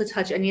unable to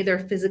touch any of their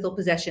physical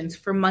possessions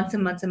for months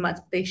and months and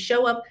months. They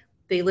show up,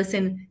 they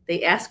listen,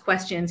 they ask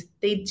questions,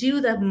 they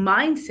do the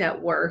mindset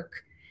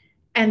work.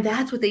 And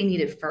that's what they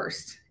needed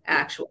first,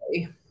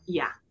 actually.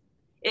 Yeah.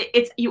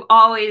 We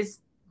always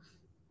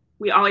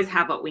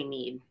have what we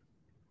need.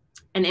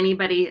 And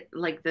anybody,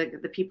 like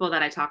the people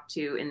that I talk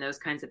to in those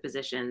kinds of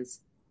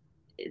positions,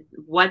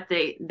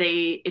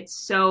 it's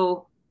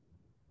so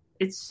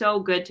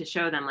good to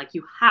show them, like,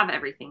 you have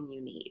everything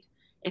you need.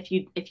 If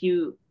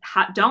you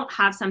don't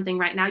have something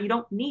right now, you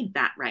don't need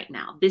that right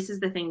now. This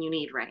is the thing you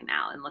need right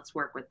now, and let's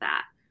work with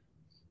that.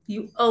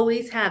 You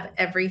always have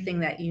everything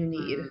that you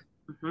need,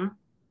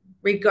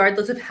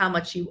 regardless of how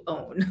much you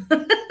own.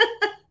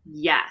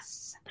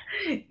 Yes.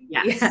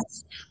 Yeah.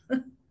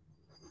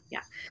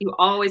 You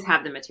always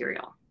have the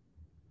material.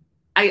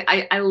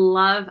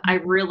 I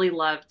really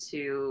love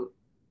to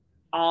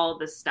all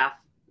the stuff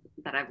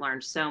that I've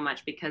learned so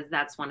much, because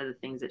that's one of the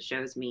things that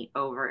shows me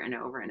over and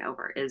over and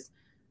over is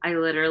I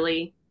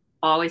literally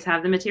always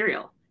have the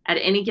material at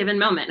any given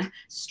moment.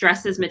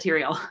 Stress is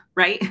material,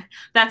 right?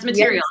 That's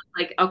material.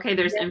 Yes. Like, okay,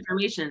 there's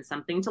information,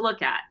 something to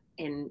look at.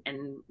 And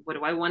what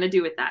do I want to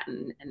do with that?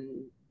 And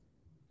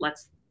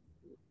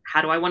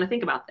how do I want to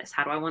think about this?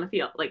 How do I want to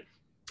feel? Like,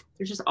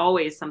 there's just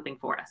always something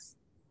for us.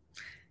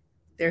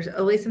 There's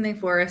always something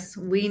for us.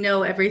 We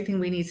know everything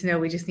we need to know.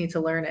 We just need to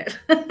learn it.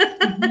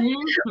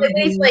 Mm-hmm. At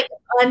least like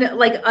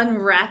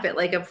unwrap it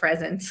like a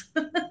present.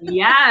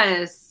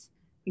 Yes,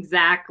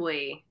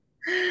 exactly.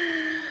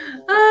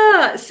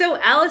 So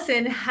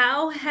Allison,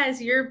 how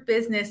has your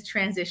business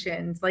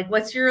transitioned? Like,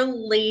 what's your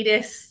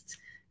latest?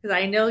 Because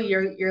I know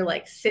you're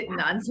like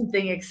sitting on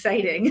something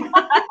exciting.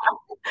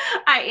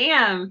 I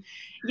am.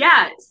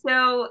 Yeah.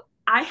 So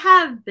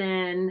I've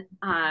been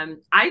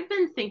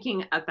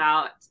thinking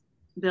about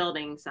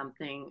building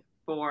something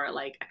for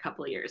like a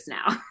couple of years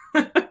now.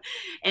 And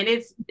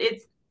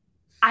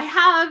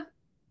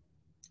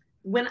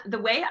the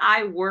way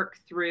I work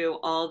through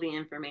all the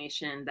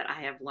information that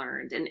I have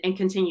learned and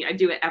continue, I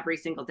do it every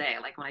single day.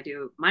 Like when I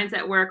do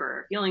mindset work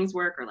or feelings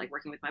work or like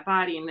working with my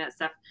body and that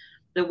stuff,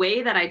 the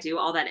way that I do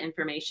all that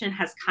information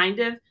has kind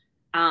of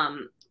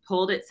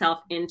pulled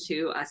itself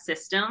into a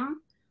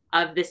system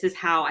of this is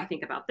how I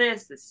think about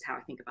this. This is how I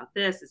think about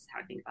this. This is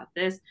how I think about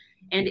this.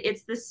 And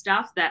it's the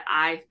stuff that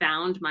I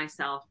found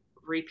myself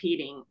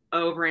repeating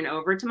over and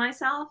over to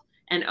myself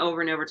and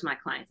over to my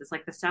clients. It's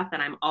like the stuff that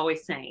I'm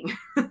always saying.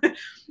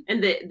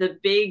 And the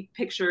big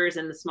pictures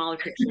and the smaller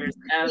pictures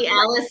of the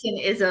Allison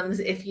isms,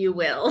 if you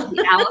will.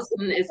 The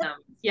Allison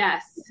isms.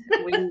 Yes.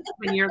 When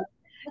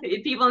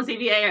people in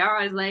CBA are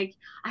always like,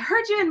 I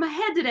heard you in my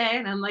head today.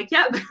 And I'm like,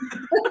 yep.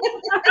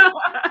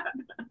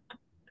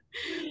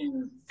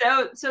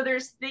 So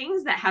there's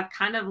things that have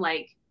kind of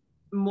like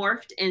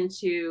morphed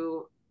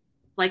into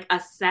like a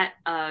set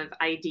of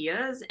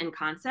ideas and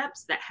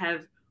concepts that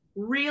have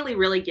really,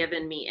 really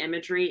given me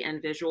imagery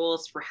and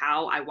visuals for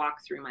how I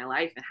walk through my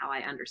life and how I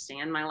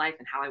understand my life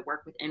and how I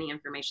work with any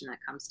information that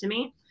comes to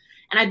me.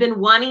 And I've been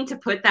wanting to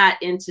put that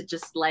into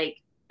just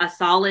like a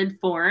solid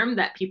form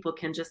that people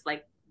can just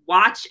like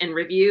watch and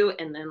review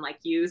and then like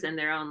use in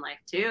their own life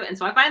too. And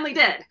so I finally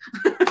did.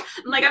 I'm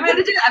like, I'm going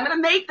to do it. I'm going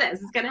to make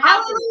this. It's going to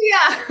happen.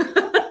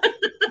 Hallelujah.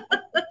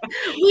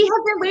 We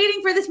have been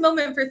waiting for this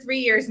moment for 3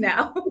 years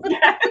now.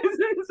 Yes.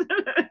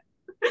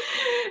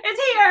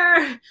 It's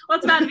here. Well,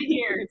 it's about to be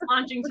here. It's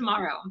launching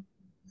tomorrow.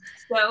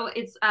 So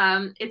it's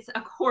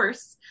a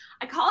course.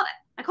 I call it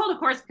a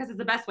course because it's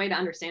the best way to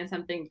understand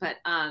something, but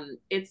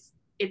it's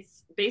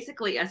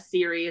basically a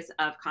series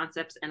of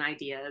concepts and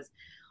ideas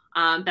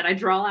that I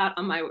draw out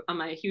on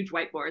my huge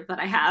whiteboard that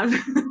I have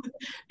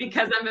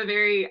because I'm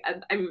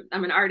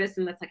an artist,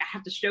 and that's like I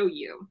have to show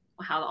you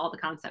how all the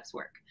concepts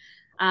work.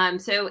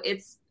 So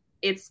it's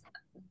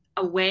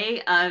a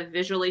way of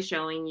visually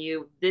showing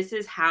you this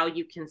is how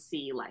you can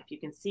see life. You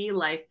can see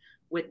life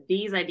with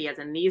these ideas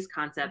and these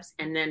concepts,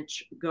 and then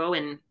go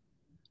and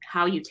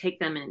how you take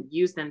them and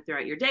use them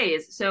throughout your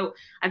days. So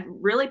I've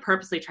really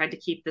purposely tried to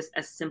keep this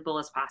as simple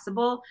as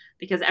possible,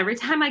 because every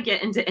time I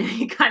get into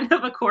any kind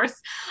of a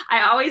course,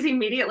 I always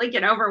immediately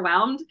get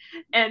overwhelmed.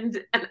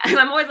 And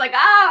I'm always like,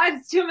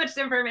 it's too much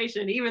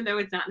information, even though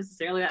it's not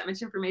necessarily that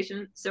much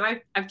information. So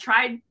I've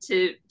tried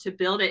to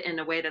build it in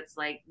a way that's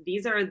like,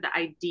 these are the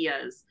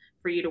ideas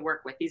for you to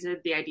work with. These are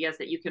the ideas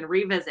that you can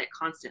revisit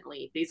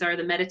constantly. These are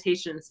the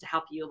meditations to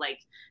help you like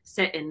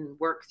sit and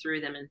work through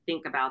them and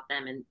think about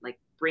them and like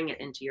bring it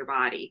into your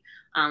body.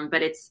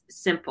 But it's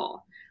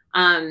simple.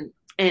 And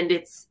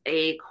it's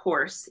a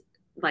course,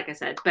 like I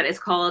said, but it's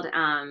called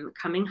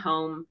Coming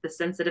Home, The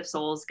Sensitive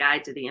Soul's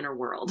Guide to the Inner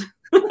World.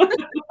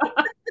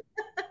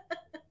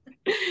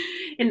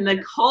 And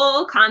the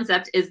whole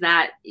concept is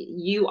that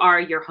you are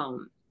your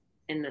home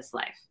in this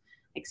life.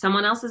 Like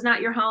someone else is not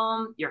your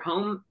home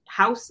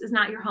house is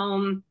not your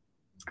home.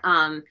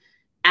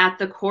 At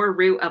the core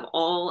root of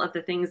all of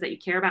the things that you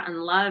care about and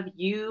love,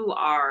 you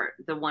are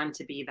the one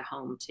to be the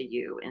home to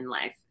you in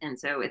life. And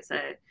so it's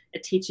a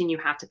teaching you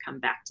how to come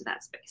back to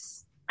that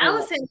space.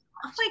 Allison,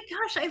 oh my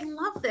gosh, I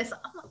love this.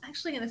 I'm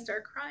actually going to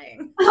start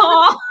crying.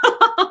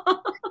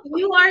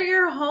 You are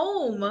your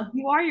home.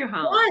 You are your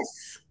home.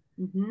 Yes.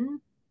 Mm-hmm.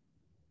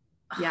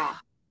 Yeah.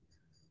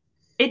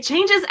 It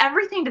changes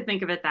everything to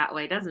think of it that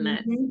way, doesn't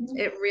it? Mm-hmm.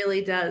 It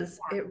really does.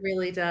 It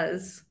really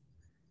does.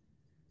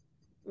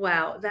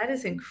 Wow, that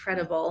is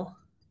incredible.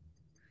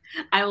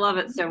 I love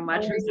it so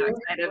much. I'm so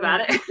excited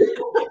about it.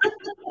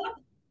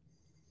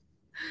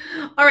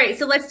 All right,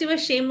 so let's do a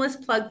shameless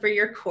plug for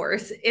your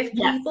course. If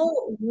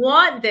people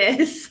want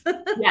this,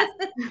 yes.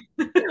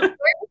 Where do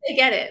they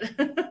get it?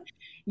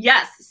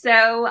 Yes.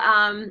 So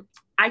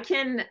I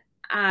can,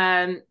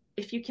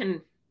 if you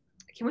can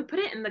we put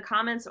it in the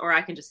comments, or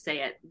I can just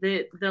say it?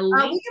 The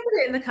link. We can put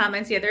it in the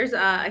comments. Yeah, there's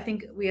I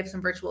think we have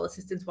some virtual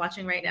assistants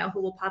watching right now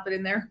who will pop it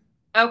in there.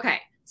 Okay.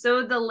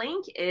 So the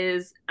link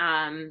is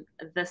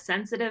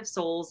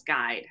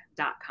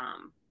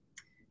thesensitivesoulsguide.com.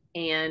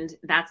 And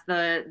that's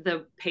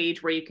the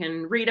page where you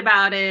can read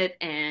about it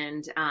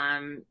and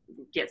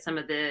get some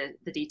of the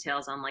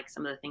details on like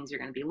some of the things you're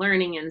going to be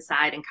learning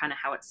inside and kind of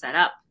how it's set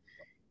up.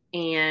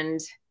 And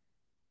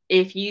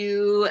if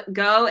you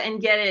go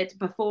and get it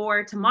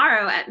before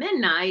tomorrow at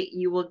midnight,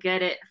 you will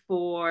get it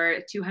for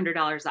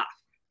 $200 off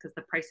because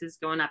the price is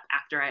going up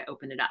after I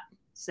open it up.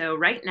 So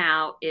right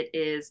now it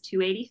is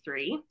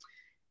 $283,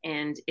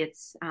 and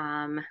it's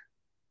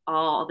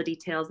all the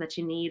details that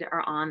you need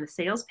are on the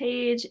sales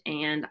page.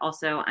 And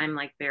also I'm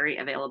like very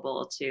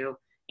available to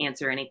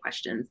answer any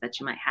questions that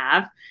you might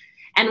have.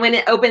 And when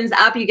it opens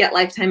up, you get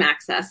lifetime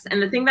access.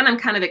 And the thing that I'm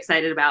kind of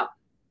excited about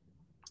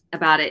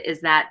it is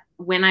that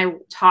when I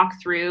talk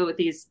through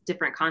these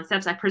different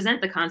concepts, I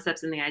present the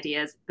concepts and the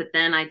ideas, but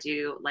then I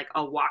do like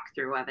a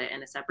walkthrough of it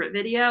in a separate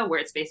video where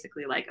it's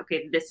basically like,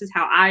 okay, this is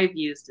how I've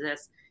used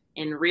this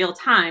in real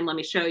time. Let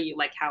me show you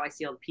like how I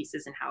see all the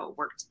pieces and how it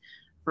worked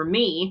for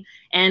me.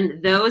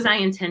 And those I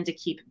intend to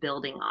keep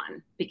building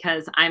on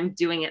because I'm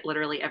doing it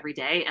literally every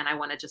day. And I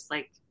want to just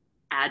like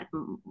add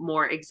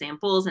more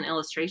examples and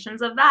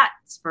illustrations of that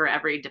for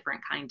every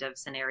different kind of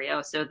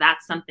scenario. So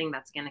that's something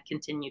that's going to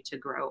continue to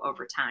grow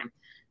over time.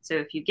 So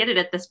if you get it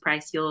at this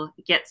price, you'll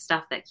get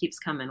stuff that keeps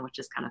coming, which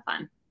is kind of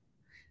fun.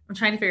 I'm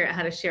trying to figure out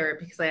how to share it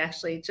because I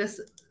actually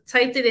just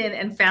typed it in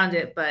and found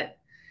it, but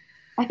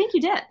I think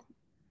you did.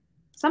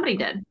 Somebody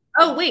did.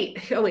 Oh, wait,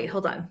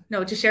 hold on.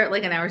 No, just share it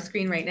like on our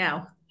screen right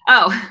now.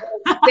 Oh,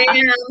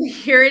 bam,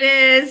 here it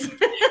is.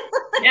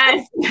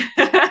 Yes.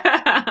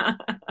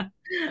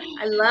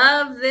 I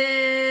love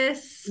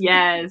this.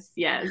 Yes,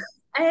 yes.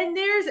 And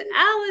there's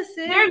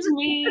Allison. There's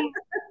me.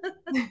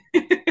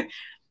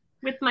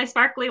 With my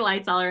sparkly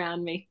lights all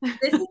around me.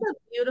 This is a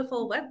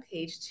beautiful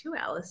webpage too,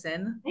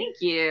 Allison. Thank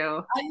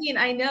you. I mean,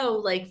 I know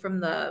like from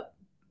the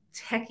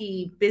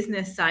techie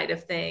business side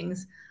of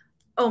things,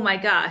 oh my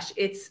gosh,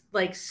 it's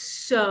like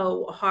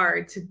so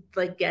hard to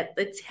like get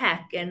the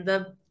tech and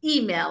the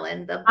email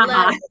and the blah,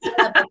 blah,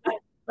 blah.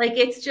 Like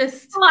it's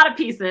just a lot of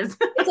pieces.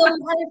 It's a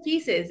lot of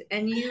pieces,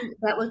 and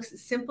that looks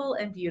simple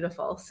and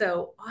beautiful.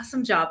 So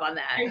awesome job on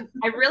that.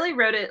 I really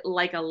wrote it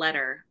like a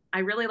letter. I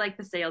really like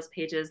the sales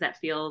pages that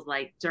feels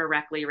like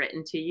directly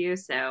written to you.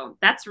 So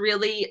that's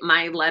really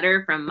my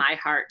letter from my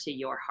heart to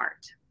your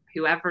heart.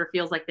 Whoever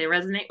feels like they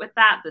resonate with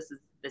that,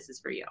 this is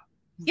for you.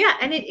 Yeah,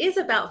 and it is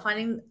about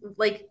finding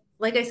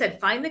like I said,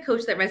 find the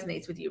coach that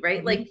resonates with you, right?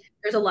 Mm-hmm. Like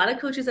there's a lot of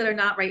coaches that are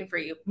not right for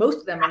you. Most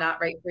of them are not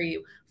right for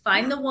you.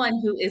 Find the one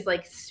who is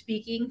like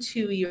speaking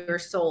to your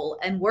soul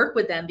and work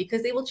with them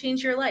because they will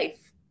change your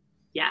life.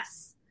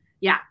 Yes.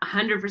 Yeah,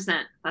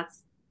 100%.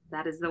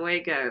 That is the way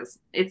it goes.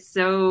 It's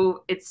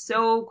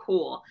so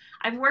cool.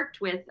 I've worked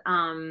with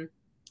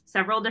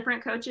several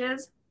different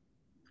coaches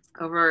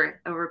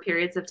over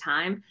periods of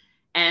time,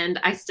 and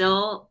I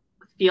still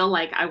feel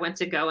like I want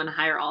to go and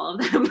hire all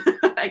of them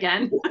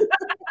again.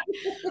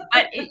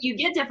 But you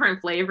get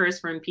different flavors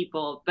from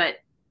people, but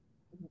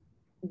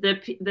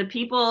the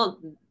people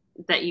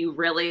that you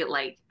really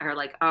like are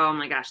like, oh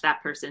my gosh,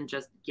 that person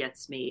just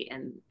gets me.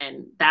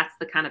 And that's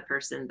the kind of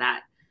person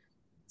that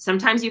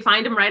sometimes you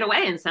find them right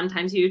away. And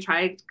sometimes you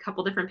try a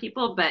couple different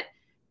people, but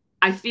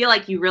I feel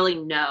like you really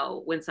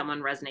know when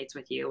someone resonates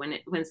with you when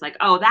it's like,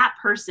 oh, that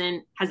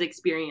person has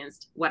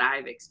experienced what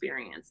I've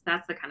experienced.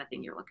 That's the kind of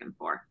thing you're looking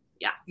for.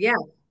 Yeah. Yeah.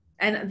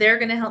 And they're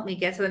going to help me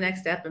get to the next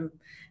step and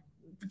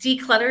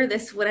declutter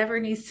this, whatever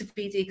needs to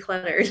be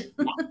decluttered.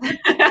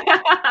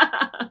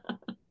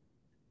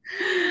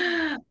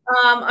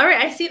 All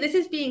right. I see this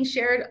is being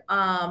shared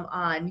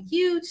on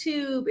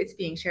YouTube. It's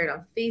being shared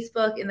on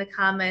Facebook in the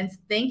comments.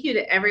 Thank you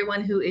to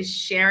everyone who is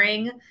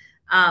sharing.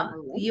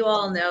 You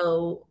all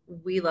know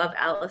we love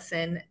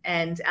Allison.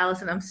 And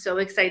Allison, I'm so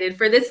excited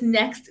for this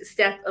next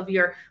step of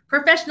your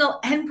professional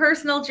and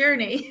personal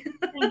journey.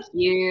 Thank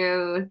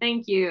you.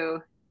 Thank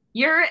you.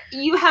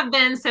 You have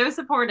been so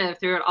supportive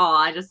through it all.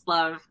 I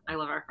love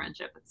our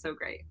friendship. It's so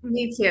great.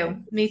 Me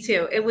too.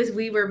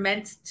 We were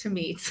meant to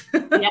meet.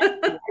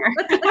 Yes,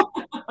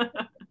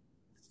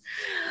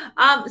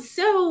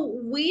 so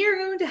we are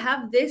going to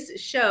have this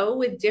show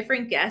with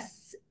different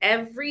guests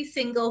every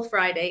single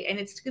Friday, and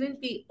it's going to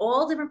be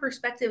all different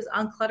perspectives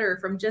on clutter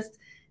from just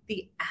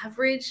the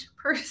average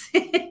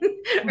person,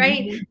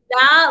 right? Mm-hmm.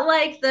 Not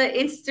like the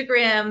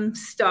Instagram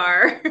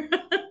star.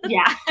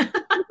 Yeah.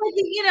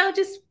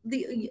 Just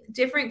the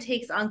different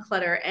takes on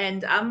clutter.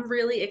 And I'm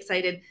really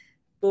excited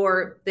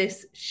for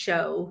this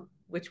show,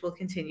 which will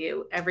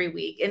continue every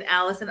week. And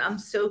Allison, I'm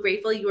so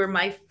grateful you were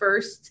my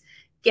first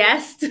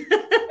guest.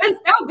 It's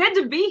so good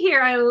to be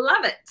here. I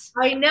love it.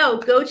 I know.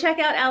 Go check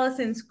out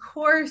Allison's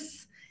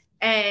course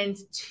and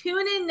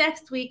tune in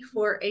next week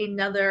for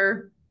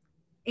another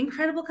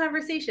incredible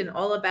conversation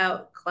all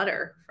about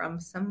clutter from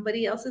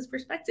somebody else's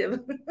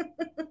perspective.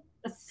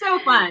 It's so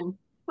fun.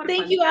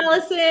 Thank you,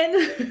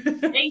 Allison.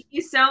 Thank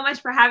you so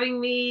much for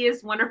having me.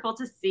 It's wonderful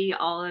to see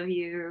all of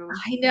you.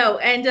 I know.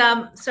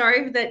 And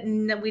sorry that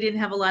we didn't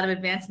have a lot of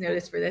advance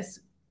notice for this.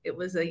 It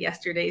was a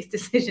yesterday's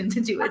decision to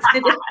do it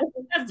today.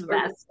 That's the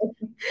best.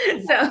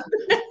 So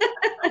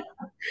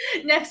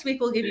next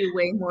week we'll give you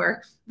way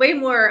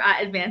more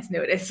advance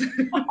notice.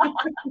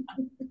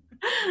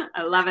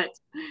 I love it.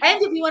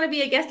 And if you want to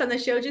be a guest on the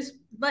show, just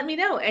let me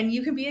know and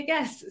you can be a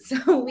guest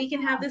so we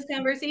can have this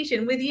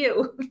conversation with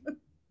you.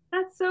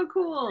 That's so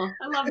cool.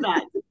 I love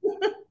that.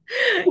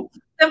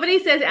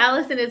 Somebody says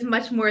Allison is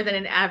much more than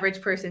an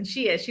average person.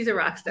 She is. She's a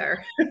rock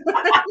star.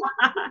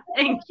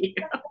 Thank you.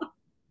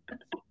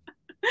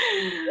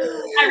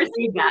 I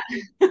received that.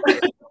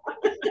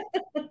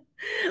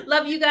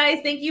 Love you guys.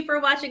 Thank you for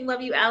watching.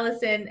 Love you,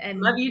 Allison.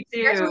 And love you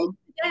too.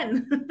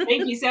 Again.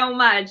 Thank you so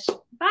much.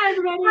 Bye,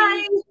 everybody.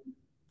 Bye.